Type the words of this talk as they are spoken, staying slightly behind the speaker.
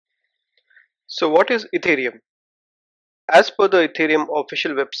So what is Ethereum? As per the Ethereum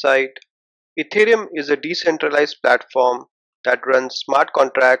official website, Ethereum is a decentralized platform that runs smart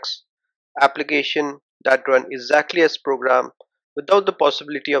contracts, applications that run exactly as programmed without the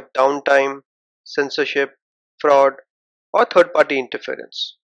possibility of downtime, censorship, fraud, or third-party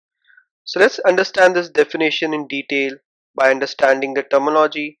interference. So let's understand this definition in detail by understanding the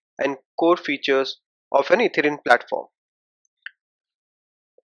terminology and core features of an Ethereum platform.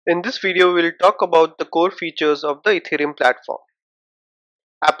 In this video, we will talk about the core features of the Ethereum platform.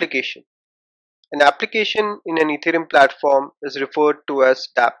 Application. An application in an Ethereum platform is referred to as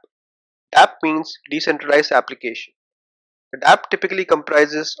dApp. dApp means decentralized application. The dApp typically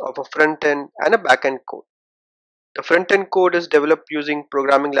comprises of a front end and a back end code. The front end code is developed using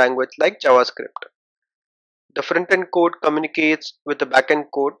programming language like JavaScript. The front end code communicates with the back end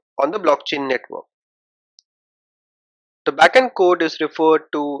code on the blockchain network. The back end code is referred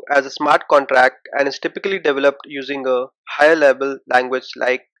to as a smart contract and is typically developed using a higher level language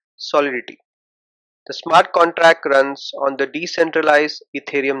like Solidity. The smart contract runs on the decentralized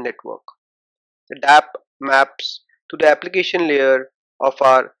Ethereum network. The dApp maps to the application layer of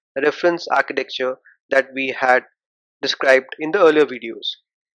our reference architecture that we had described in the earlier videos.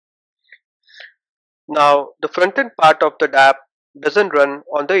 Now, the front-end part of the dApp doesn't run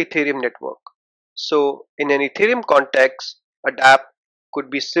on the Ethereum network. So, in an Ethereum context, a dApp could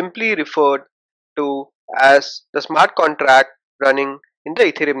be simply referred to as the smart contract running in the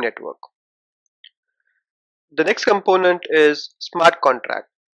Ethereum network. The next component is smart contract.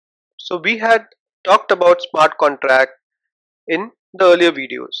 So we had talked about smart contract in the earlier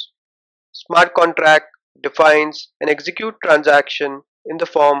videos. Smart contract defines and execute transaction in the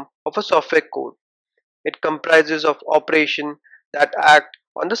form of a software code. It comprises of operations that act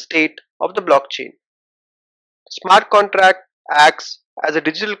on the state of the blockchain. Smart contract acts as a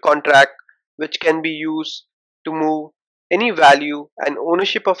digital contract which can be used to move any value and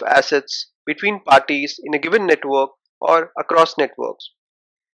ownership of assets between parties in a given network or across networks.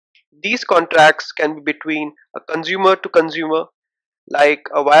 These contracts can be between a consumer to consumer, like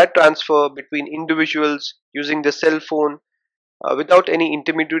a wire transfer between individuals using the cell phone without any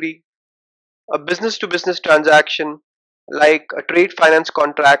intermediary, a business to business transaction, like a trade finance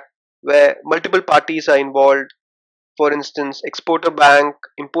contract where multiple parties are involved, for instance, exporter bank,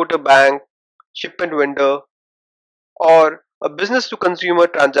 importer bank, shipment vendor, or a business to consumer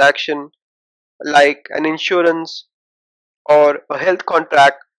transaction like an insurance or a health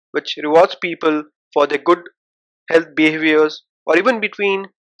contract which rewards people for their good health behaviors, or even between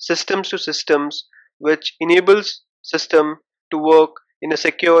systems to systems which enables system to work in a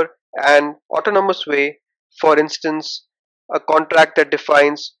secure and autonomous way. For instance, a contract that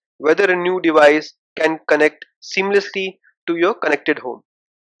defines whether a new device can connect seamlessly to your connected home.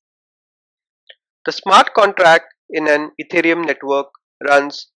 The smart contract in an Ethereum network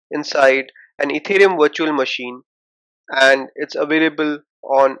runs inside an Ethereum virtual machine, and it's available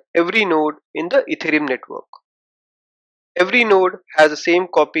on every node in the Ethereum network. Every node has the same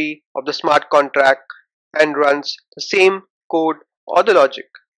copy of the smart contract and runs the same code or the logic.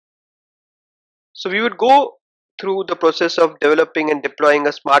 So we would go through the process of developing and deploying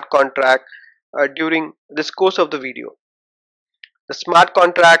a smart contract during this course of the video. The smart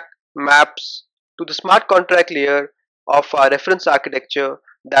contract maps to the smart contract layer of our reference architecture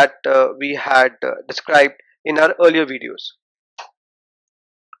that we had described in our earlier videos.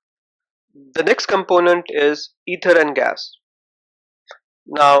 The next component is Ether and gas.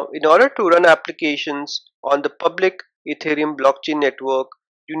 Now, in order to run applications on the public Ethereum blockchain network,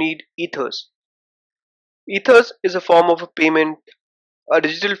 you need Ethers. Ethers is a form of a payment, a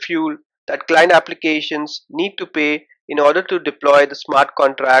digital fuel that client applications need to pay in order to deploy the smart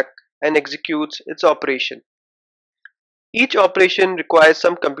contract and executes its operation. Each operation requires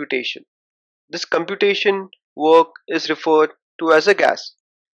some computation. This computation work is referred to as a gas,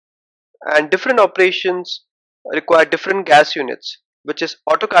 and different operations require different gas units, which is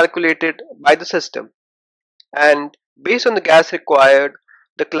auto calculated by the system, and based on the gas required,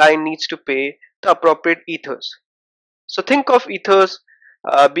 the client needs to pay the appropriate ethers. So think of ethers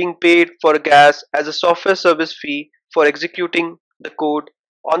being paid for gas as a software service fee for executing the code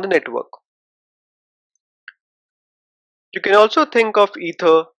on the network. You can also think of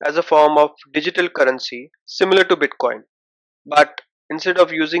ether as a form of digital currency similar to Bitcoin, but instead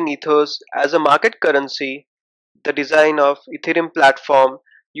of using ethers as a market currency, the design of Ethereum platform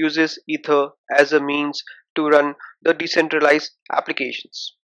uses ether as a means to run the decentralized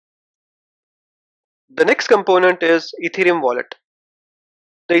applications. The next component is Ethereum Wallet.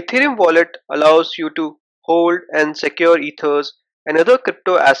 The Ethereum Wallet allows you to hold and secure ethers and other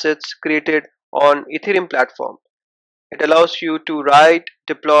crypto assets created on Ethereum platform. It allows you to write,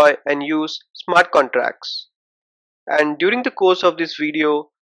 deploy and use smart contracts. And during the course of this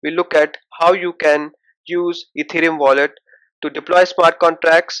video, we look at how you can use Ethereum Wallet to deploy smart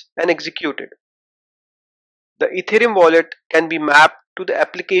contracts and execute it. The Ethereum Wallet can be mapped to the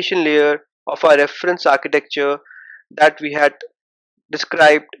application layer of our reference architecture that we had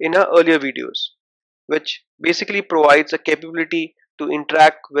described in our earlier videos, which basically provides a capability to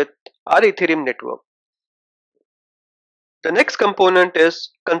interact with our Ethereum network. The next component is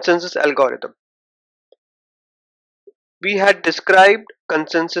consensus algorithm. We had described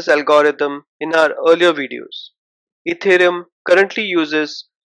consensus algorithm in our earlier videos. Ethereum currently uses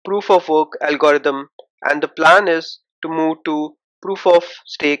proof of work algorithm and the plan is to move to proof of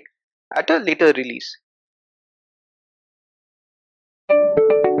stake at a later release.